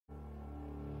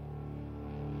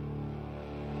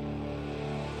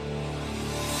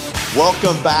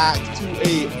Welcome back to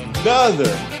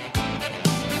another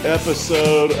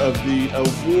episode of the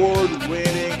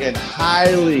award-winning and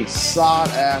highly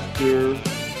sought-after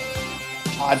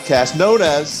podcast known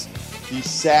as the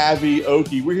Savvy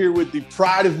Okie. We're here with the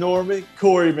pride of Norman,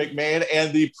 Corey McMahon,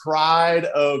 and the pride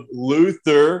of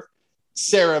Luther,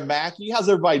 Sarah Mackey. How's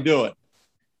everybody doing?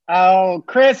 Oh,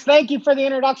 Chris, thank you for the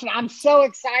introduction. I'm so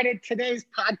excited. Today's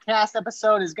podcast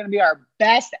episode is going to be our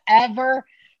best ever.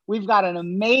 We've got an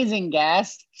amazing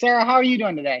guest. Sarah, how are you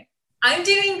doing today? I'm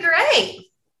doing great.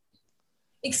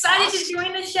 Excited to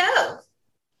join the show.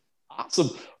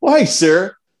 Awesome. Well, hey,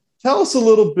 Sarah, tell us a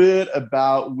little bit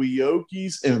about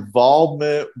WEOKIE's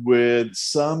involvement with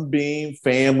Sunbeam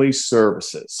Family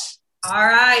Services. All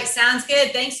right. Sounds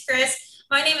good. Thanks, Chris.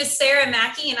 My name is Sarah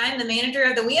Mackey, and I'm the manager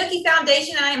of the WEOKIE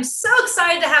Foundation. And I am so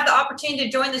excited to have the opportunity to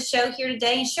join the show here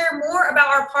today and share more about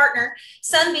our partner,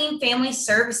 Sunbeam Family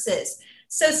Services.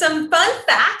 So some fun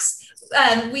facts.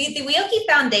 The WEOKIE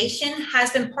Foundation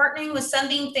has been partnering with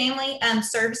Sunbeam Family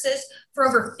Services for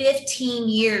over 15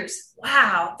 years.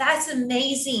 Wow, that's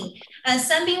amazing. And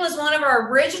Sunbeam was one of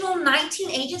our original 19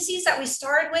 agencies that we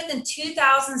started with in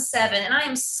 2007. And I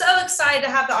am so excited to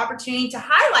have the opportunity to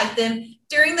highlight them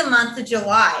during the month of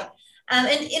July. And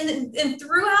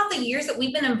throughout the years that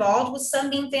we've been involved with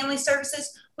Sunbeam Family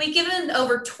Services, we've given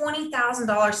over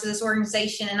 $20,000 to this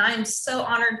organization, and I am so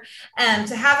honored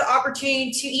to have the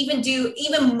opportunity to even do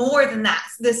even more than that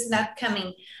this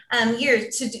upcoming year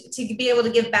to be able to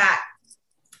give back.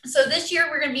 So this year,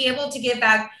 we're going to be able to give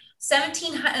back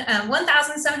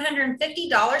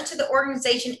 $1,750 to the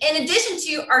organization, in addition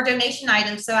to our donation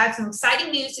items. So I have some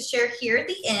exciting news to share here at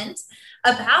the end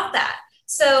about that.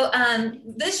 So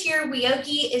this year,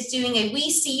 WEOKIE is doing a We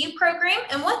See You program.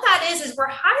 And what that is we're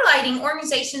highlighting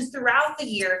organizations throughout the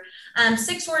year,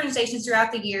 6 organizations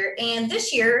throughout the year. And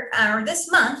this year, or this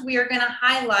month, we are going to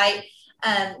highlight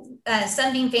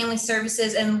Sunbeam Family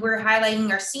Services, and we're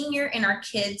highlighting our senior and our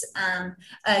kids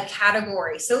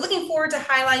category. So looking forward to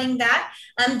highlighting that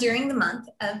during the month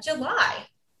of July.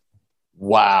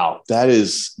 Wow, that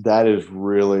is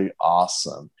really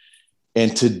awesome.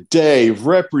 And today,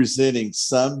 representing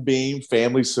Sunbeam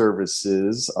Family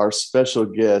Services, our special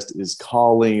guest is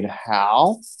Colleen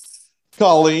Howe.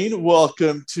 Colleen,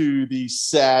 welcome to the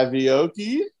Savvy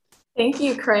Okie. Thank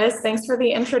you, Chris. Thanks for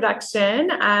the introduction.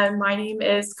 My name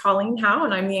is Colleen Howe,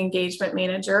 and I'm the engagement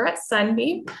manager at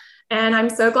Sunbeam. And I'm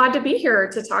so glad to be here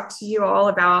to talk to you all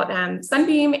about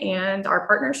Sunbeam and our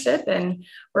partnership, and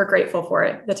we're grateful for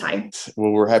it, the time.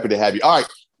 Well, we're happy to have you. All right.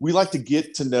 We like to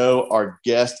get to know our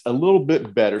guest a little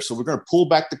bit better. So we're going to pull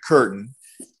back the curtain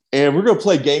and we're going to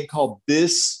play a game called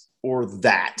This or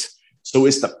That. So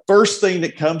it's the first thing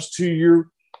that comes to your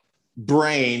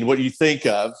brain, what you think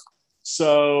of.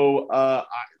 So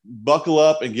buckle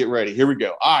up and get ready. Here we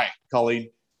go. All right, Colleen,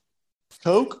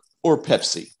 Coke or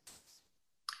Pepsi?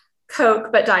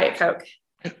 Coke, but Diet Coke.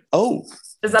 Oh,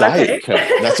 is that Diet okay? Coke.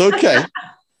 That's okay.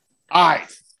 All right.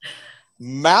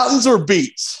 Mountains or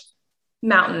beach?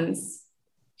 Mountains.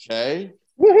 Okay.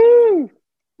 Woohoo!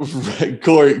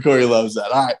 Corey loves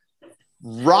that. All right.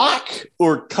 Rock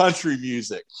or country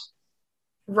music?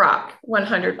 Rock,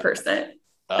 100%.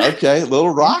 Okay, little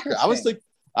rocker. I was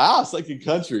thinking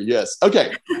country. Yes.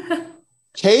 Okay.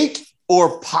 Cake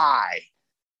or pie?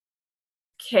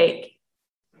 Cake.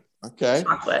 Okay.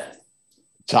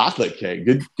 Chocolate cake.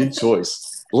 Good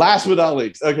choice. Last but not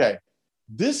least. Okay.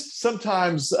 This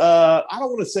sometimes, I don't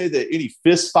want to say that any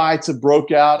fist fights have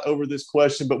broke out over this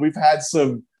question, but we've had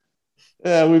some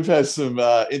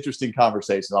interesting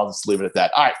conversations. I'll just leave it at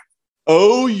that. All right.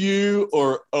 OU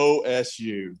or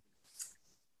OSU?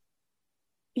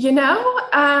 You know,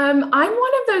 I'm one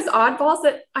of those oddballs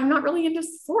that I'm not really into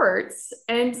sports.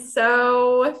 And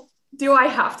so do I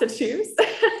have to choose?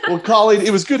 Well, Colleen,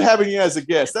 it was good having you as a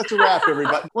guest. That's a wrap,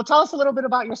 everybody. Well, tell us a little bit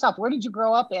about yourself. Where did you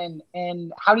grow up and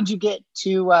how did you get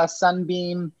to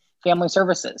Sunbeam Family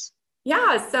Services?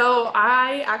 Yeah, so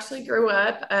I actually grew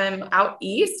up out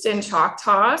east in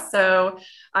Choctaw. So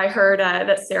I heard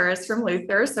that Sarah's from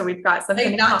Luther. So we've got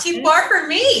something not too far from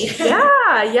me.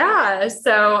 Yeah.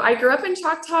 So I grew up in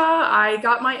Choctaw. I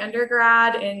got my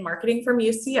undergrad in marketing from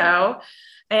UCO.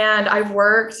 And I've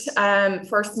worked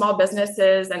for small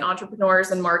businesses and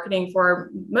entrepreneurs in marketing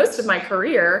for most of my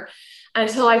career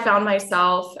until I found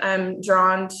myself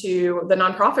drawn to the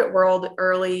nonprofit world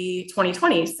early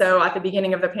 2020. So at the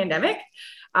beginning of the pandemic,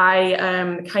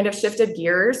 I kind of shifted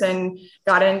gears and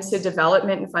got into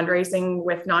development and fundraising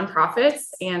with nonprofits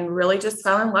and really just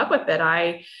fell in love with it.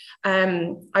 I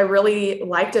I really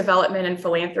like development and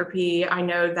philanthropy. I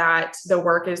know that the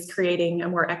work is creating a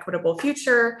more equitable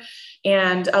future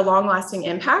and a long-lasting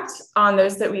impact on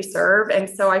those that we serve. And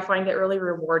so I find it really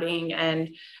rewarding,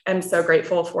 and I'm so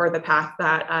grateful for the path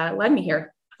that led me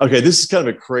here. Okay, this is kind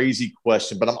of a crazy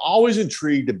question, but I'm always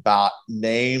intrigued about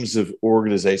names of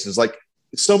organizations. Like,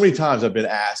 so many times I've been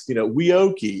asked,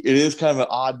 WEOKIE, it is kind of an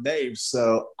odd name.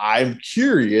 So I'm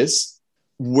curious,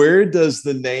 where does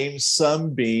the name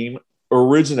Sunbeam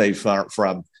originate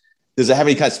from? Does it have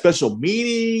any kind of special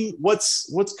meaning? What's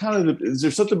kind of is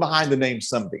there something behind the name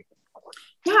Sunbeam?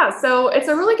 Yeah, so it's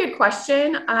a really good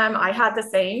question. I had the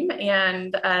same.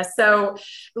 And so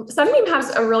Sunbeam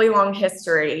has a really long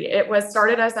history. It was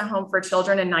started as a home for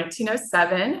children in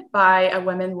 1907 by a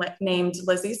woman named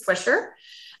Lizzie Swisher.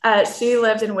 She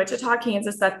lived in Wichita,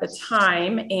 Kansas at the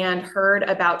time, and heard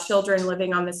about children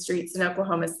living on the streets in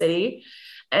Oklahoma City.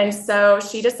 And so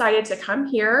she decided to come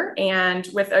here, and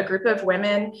with a group of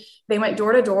women, they went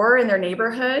door to door in their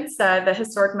neighborhoods, the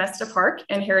historic Mesta Park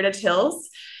and Heritage Hills,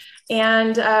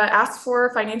 and asked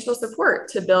for financial support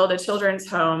to build a children's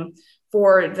home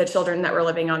for the children that were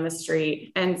living on the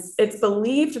street. And it's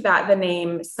believed that the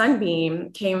name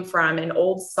Sunbeam came from an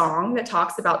old song that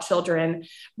talks about children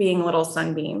being little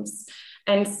sunbeams.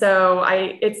 And so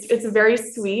it's a very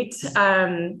sweet,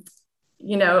 a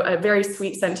very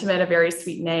sweet sentiment, a very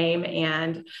sweet name.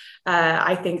 And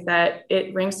I think that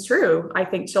it rings true. I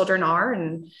think children are.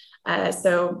 And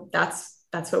so that's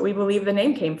what we believe the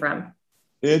name came from.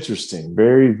 Interesting.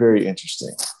 Very, very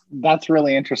interesting. That's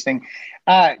really interesting.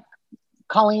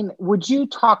 Colleen, would you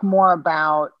talk more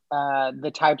about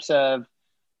the types of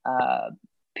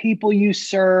people you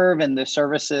serve and the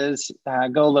services?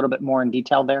 Go a little bit more in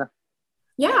detail there.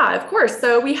 Yeah, of course.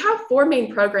 So we have 4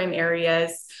 main program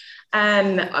areas.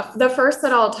 And the first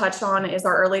that I'll touch on is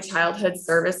our early childhood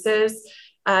services.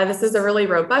 This is a really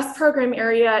robust program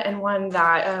area and one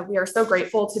that we are so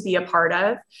grateful to be a part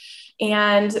of.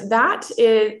 And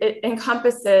it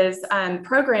encompasses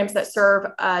programs that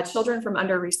serve children from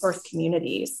under-resourced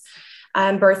communities,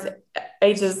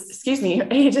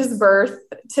 ages birth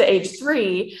to age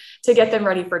 3, to get them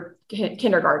ready for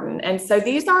kindergarten. And so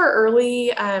these are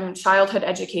early childhood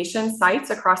education sites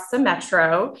across the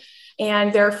metro,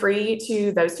 and they're free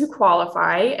to those who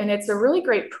qualify. And it's a really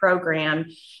great program.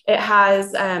 It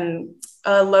has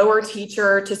a lower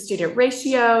teacher to student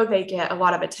ratio. They get a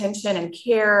lot of attention and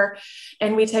care.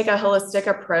 And we take a holistic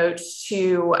approach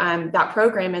to that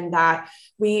program, in that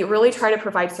we really try to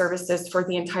provide services for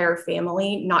the entire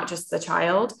family, not just the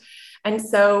child. And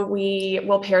so we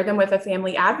will pair them with a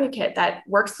family advocate that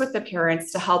works with the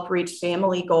parents to help reach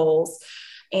family goals.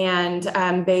 And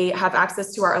they have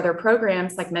access to our other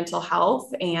programs like mental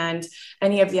health and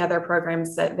any of the other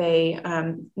programs that they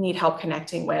need help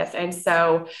connecting with. And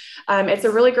so it's a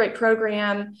really great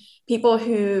program. People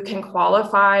who can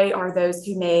qualify are those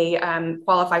who may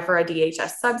qualify for a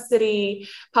DHS subsidy,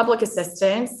 public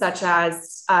assistance such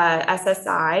as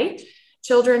SSI,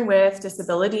 children with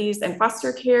disabilities and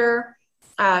foster care,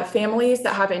 families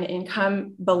that have an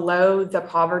income below the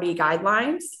poverty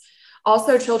guidelines.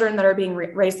 Also, children that are being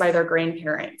raised by their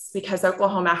grandparents, because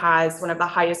Oklahoma has one of the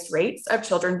highest rates of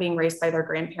children being raised by their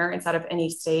grandparents out of any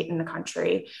state in the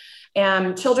country.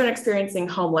 And children experiencing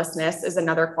homelessness is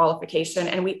another qualification.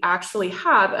 And we actually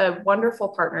have a wonderful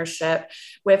partnership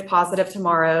with Positive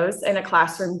Tomorrows and a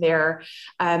classroom there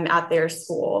at their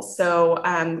school. So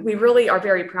we really are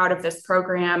very proud of this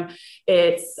program.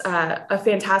 It's a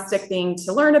fantastic thing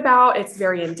to learn about. It's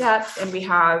very in-depth, and we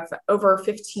have over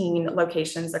 15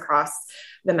 locations across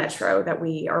the metro that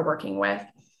we are working with.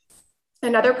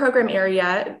 Another program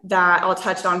area that I'll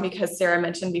touch on, because Sarah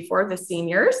mentioned before the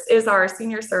seniors, is our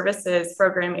senior services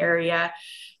program area.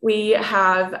 We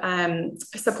have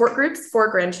support groups for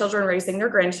grandchildren raising their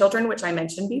grandchildren, which I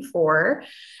mentioned before.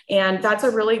 And that's a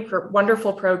really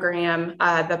wonderful program.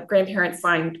 The grandparents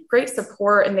find great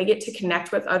support, and they get to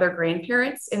connect with other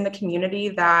grandparents in the community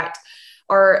that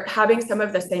are having some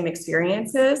of the same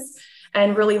experiences,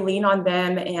 and really lean on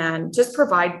them and just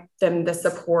provide them the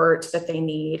support that they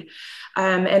need.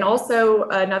 And also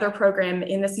another program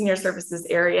in the senior services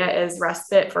area is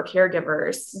respite for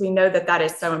caregivers. We know that that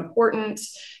is so important.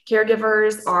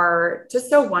 Caregivers are just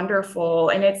so wonderful,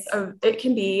 and it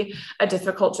can be a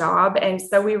difficult job. And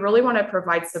so we really want to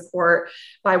provide support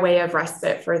by way of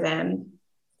respite for them.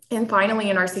 And finally,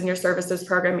 in our senior services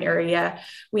program area,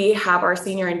 we have our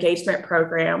senior engagement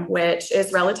program, which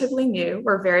is relatively new.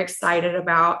 We're very excited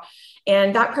about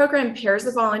And that program pairs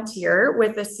a volunteer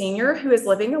with a senior who is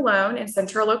living alone in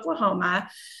central Oklahoma.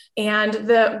 And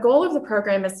the goal of the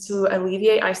program is to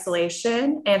alleviate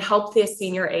isolation and help the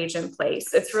senior age in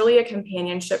place. It's really a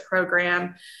companionship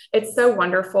program. It's so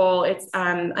wonderful. It's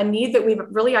a need that we've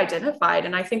really identified.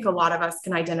 And I think a lot of us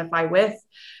can identify with,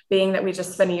 being that we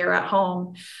just spent a year at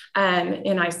home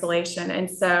in isolation.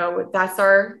 And so that's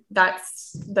our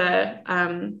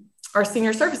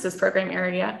senior services program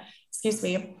area. Excuse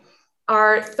me.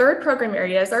 Our third program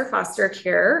area is our foster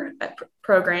care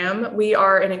program. We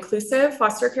are an inclusive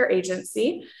foster care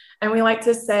agency, and we like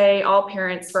to say all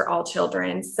parents for all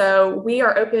children. So we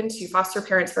are open to foster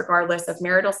parents regardless of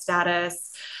marital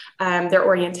status, their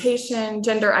orientation,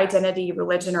 gender identity,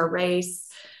 religion, or race.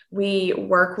 We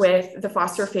work with the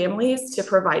foster families to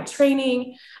provide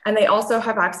training, and they also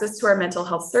have access to our mental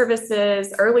health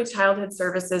services, early childhood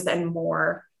services, and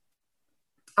more.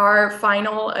 Our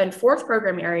final and fourth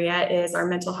program area is our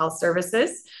mental health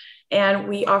services, and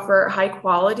we offer high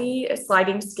quality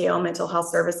sliding scale mental health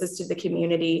services to the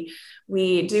community.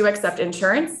 We do accept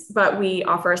insurance, but we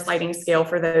offer a sliding scale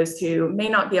for those who may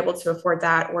not be able to afford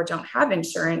that or don't have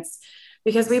insurance,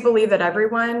 because we believe that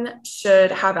everyone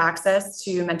should have access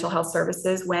to mental health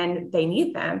services when they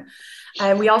need them.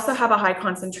 And we also have a high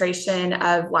concentration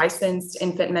of licensed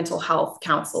infant mental health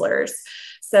counselors.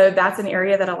 So that's an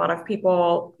area that a lot of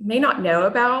people may not know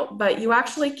about, but you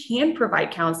actually can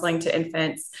provide counseling to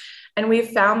infants. And we've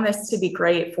found this to be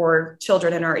great for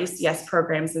children in our ECS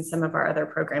programs and some of our other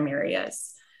program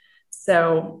areas.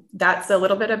 So that's a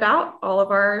little bit about all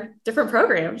of our different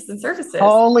programs and services.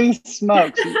 Holy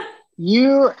smokes.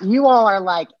 You all are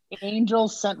like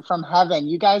angels sent from heaven.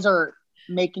 You guys are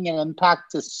making an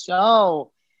impact to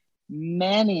so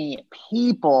many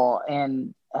people.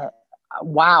 And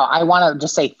wow, I want to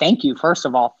just say thank you. First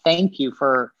of all, thank you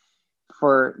for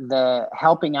the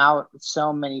helping out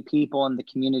so many people in the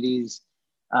communities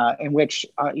in which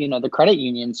the credit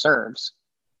union serves.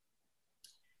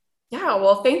 Yeah,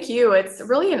 well, thank you. It's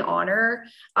really an honor.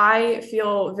 I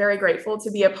feel very grateful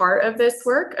to be a part of this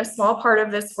work, a small part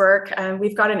of this work.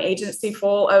 We've got an agency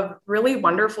full of really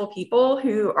wonderful people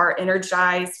who are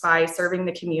energized by serving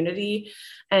the community.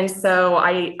 And so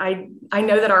I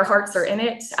know that our hearts are in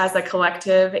it as a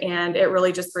collective, and it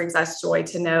really just brings us joy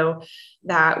to know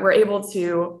that we're able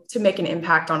to make an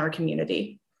impact on our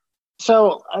community.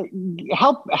 So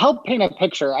help paint a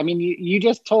picture. I mean, you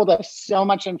just told us so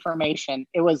much information.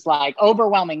 It was like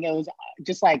overwhelming. It was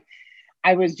just like,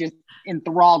 I was just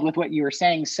enthralled with what you were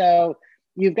saying. So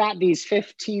you've got these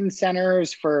 15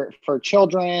 centers for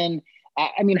children.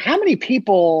 I mean, how many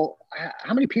people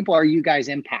are you guys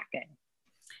impacting?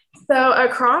 So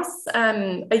across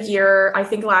a year, I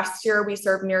think last year we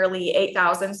served nearly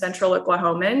 8,000 central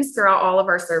Oklahomans throughout all of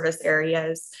our service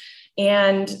areas.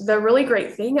 And the really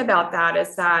great thing about that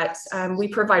is that we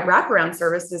provide wraparound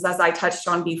services, as I touched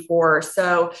on before.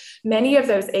 So many of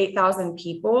those 8,000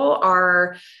 people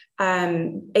are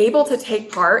able to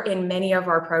take part in many of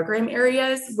our program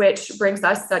areas, which brings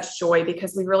us such joy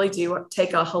because we really do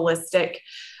take a holistic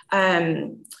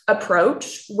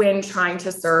approach when trying to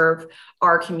serve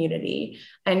our community.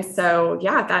 And so,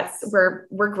 yeah,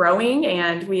 we're growing,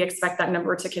 and we expect that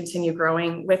number to continue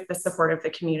growing with the support of the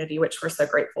community, which we're so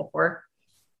grateful for.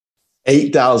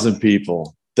 8,000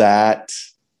 people. That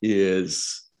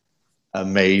is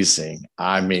amazing.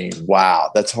 I mean,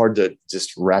 wow, that's hard to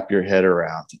just wrap your head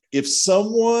around. If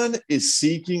someone is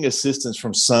seeking assistance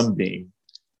from Sunbeam,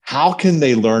 how can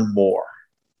they learn more?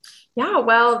 Yeah,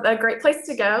 well, a great place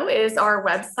to go is our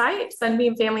website,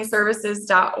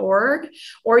 sunbeamfamilyservices.org,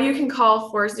 or you can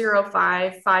call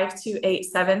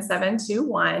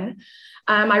 405-528-7721.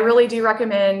 I really do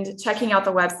recommend checking out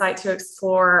the website to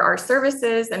explore our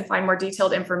services and find more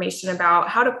detailed information about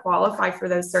how to qualify for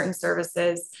those certain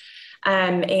services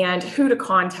and who to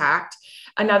contact.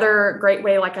 Another great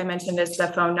way, like I mentioned, is the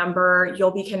phone number.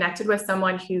 You'll be connected with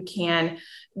someone who can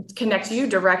connect you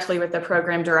directly with the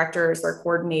program directors or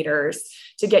coordinators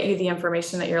to get you the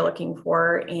information that you're looking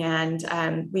for.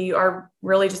 And we are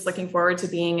really just looking forward to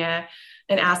being an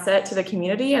asset to the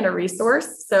community and a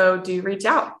resource. So do reach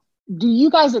out. Do you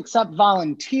guys accept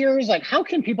volunteers? Like, how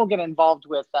can people get involved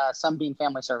with Sunbeam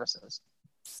Family Services?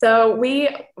 So we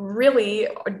really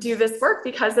do this work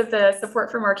because of the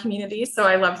support from our community. So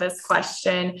I love this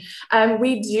question.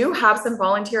 We do have some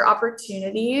volunteer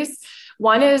opportunities.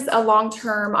 One is a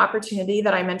long-term opportunity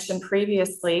that I mentioned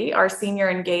previously, our senior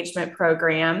engagement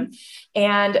program.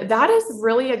 And that is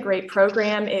really a great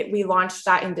program. We launched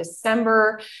that in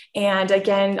December. And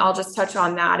again, I'll just touch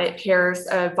on that. It pairs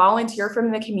a volunteer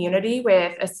from the community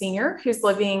with a senior who's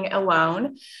living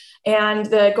alone. And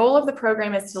the goal of the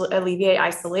program is to alleviate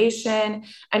isolation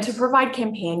and to provide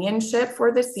companionship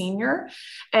for the senior.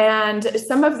 And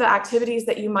some of the activities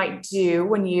that you might do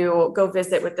when you go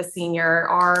visit with the senior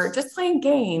are just playing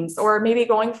games, or maybe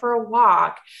going for a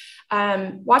walk,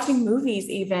 watching movies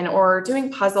even, or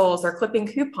doing puzzles or clipping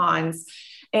coupons.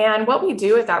 And what we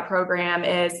do with that program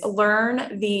is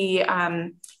learn the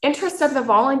interest of the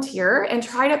volunteer and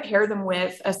try to pair them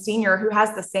with a senior who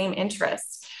has the same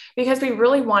interests, because we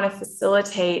really want to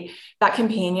facilitate that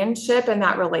companionship and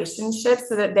that relationship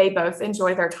so that they both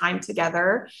enjoy their time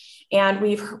together. And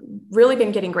we've really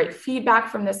been getting great feedback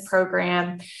from this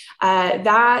program.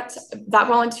 That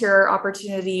volunteer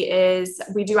opportunity is,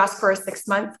 we do ask for a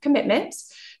 6-month commitment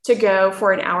to go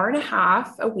for an hour and a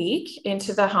half a week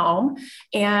into the home.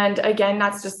 And again,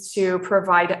 that's just to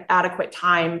provide adequate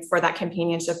time for that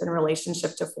companionship and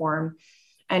relationship to form.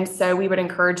 And so we would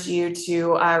encourage you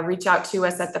to reach out to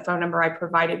us at the phone number I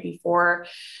provided before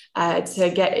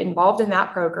to get involved in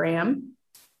that program.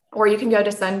 Or you can go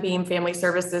to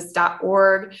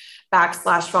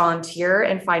sunbeamfamilyservices.org/volunteer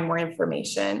and find more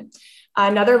information.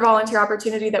 Another volunteer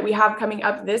opportunity that we have coming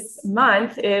up this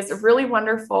month is really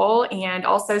wonderful and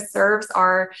also serves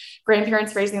our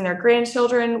grandparents raising their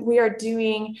grandchildren. We are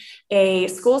doing a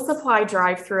school supply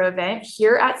drive-through event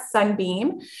here at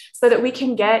Sunbeam so that we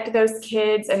can get those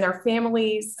kids and their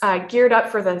families geared up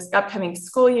for the upcoming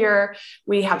school year.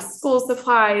 We have school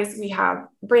supplies, we have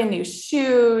brand new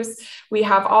shoes, we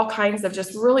have all kinds of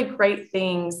just really great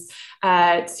things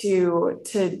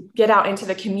to get out into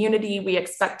the community. We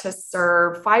expect to serve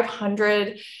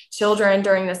 500 children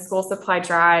during the school supply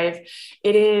drive.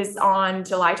 It is on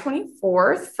July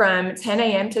 24th from 10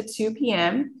 a.m. to 2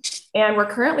 p.m. And we're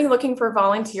currently looking for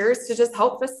volunteers to just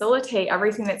help facilitate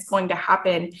everything that's going to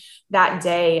happen that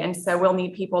day. And so we'll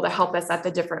need people to help us at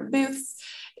the different booths,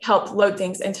 help load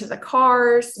things into the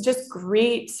cars, just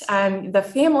greet the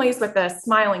families with a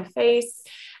smiling face.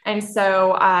 And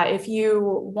so if you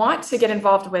want to get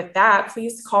involved with that,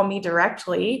 please call me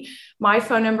directly. My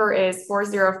phone number is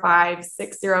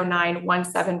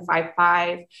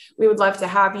 405-609-1755. We would love to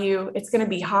have you. It's going to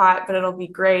be hot, but it'll be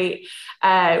great.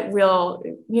 We'll,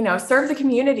 serve the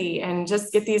community and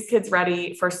just get these kids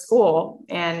ready for school.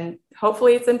 And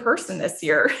hopefully it's in person this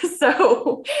year.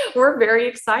 So we're very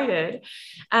excited.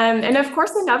 And of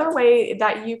course, another way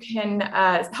that you can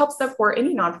help support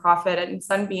any nonprofit and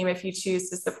Sunbeam, if you choose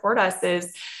to support us,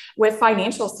 is with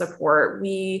financial support.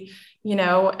 We,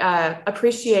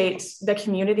 appreciate the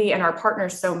community and our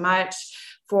partners so much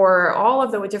for all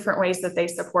of the different ways that they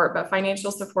support, but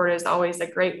financial support is always a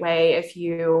great way if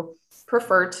you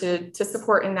prefer to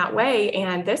support in that way.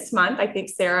 And this month, I think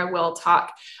Sarah will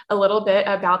talk a little bit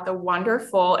about the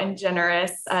wonderful and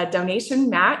generous donation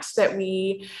match that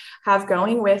we have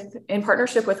going in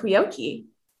partnership with WEOKIE.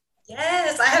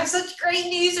 Yes, I have such great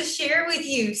news to share with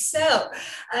you. So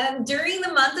during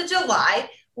the month of July,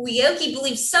 WEOKIE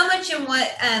believes so much in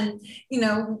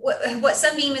what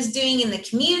Sunbeam is doing in the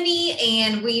community,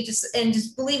 and we just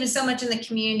believe in so much in the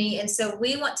community. And so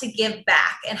we want to give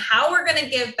back, and how we're going to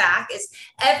give back is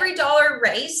every dollar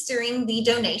raised during the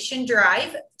donation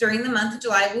drive during the month of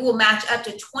July, we will match up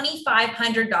to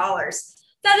 $2,500.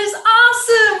 That is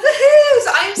awesome. Woohoo!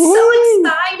 So I'm so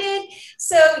excited.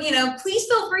 So, please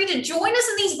feel free to join us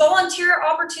in these volunteer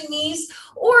opportunities,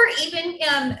 or even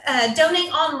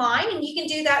donate online. And you can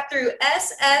do that through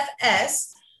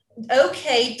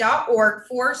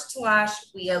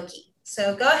sfsok.org/WEOKIE.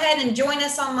 So go ahead and join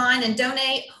us online and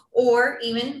donate, or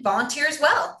even volunteer as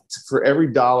well. For every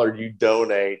dollar you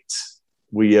donate,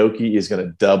 WEOKIE is going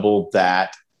to double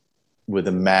that with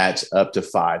a match up to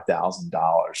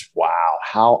 $5,000. Wow.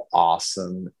 How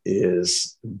awesome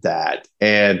is that?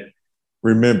 And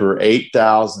remember,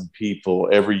 8,000 people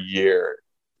every year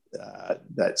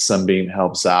that Sunbeam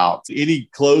helps out. Any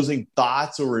closing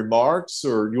thoughts or remarks,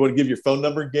 or you want to give your phone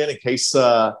number again in case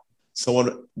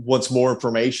someone wants more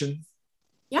information?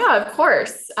 Yeah, of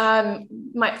course.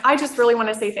 I just really want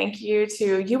to say thank you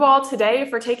to you all today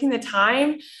for taking the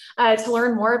time to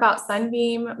learn more about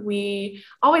Sunbeam. We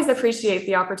always appreciate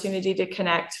the opportunity to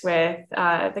connect with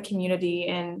the community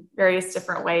in various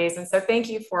different ways. And so thank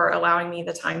you for allowing me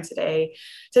the time today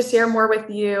to share more with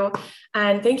you.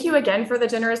 And thank you again for the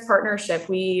generous partnership.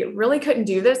 We really couldn't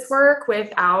do this work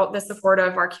without the support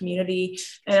of our community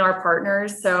and our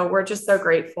partners. So we're just so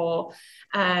grateful.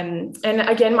 And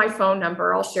again, my phone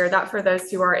number, I'll share that for those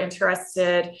who are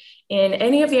interested in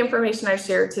any of the information I've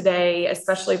shared today,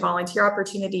 especially volunteer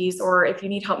opportunities, or if you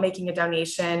need help making a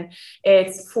donation.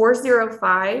 It's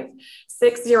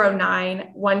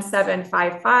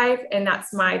 405-609-1755. And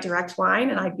that's my direct line.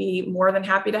 And I'd be more than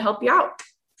happy to help you out.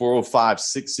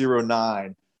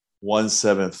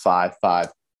 405-609-1755.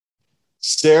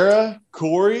 Sarah,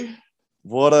 Corey,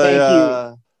 what Thank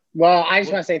a you. Well, I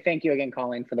just want to say thank you again,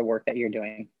 Colleen, for the work that you're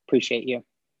doing. Appreciate you.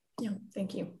 Yeah,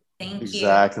 thank you. Thank you.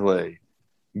 Exactly.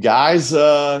 Guys,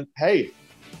 hey,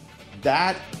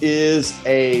 that is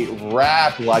a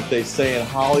wrap, like they say in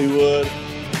Hollywood.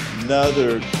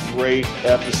 Another great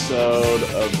episode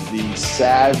of the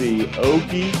Savvy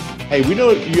Okie. Hey, we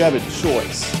know you have a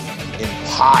choice in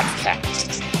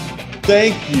podcasts.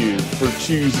 Thank you for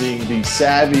choosing the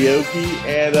Savvy Okie.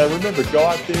 And remember, go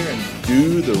out there and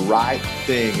do the right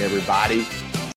thing, everybody.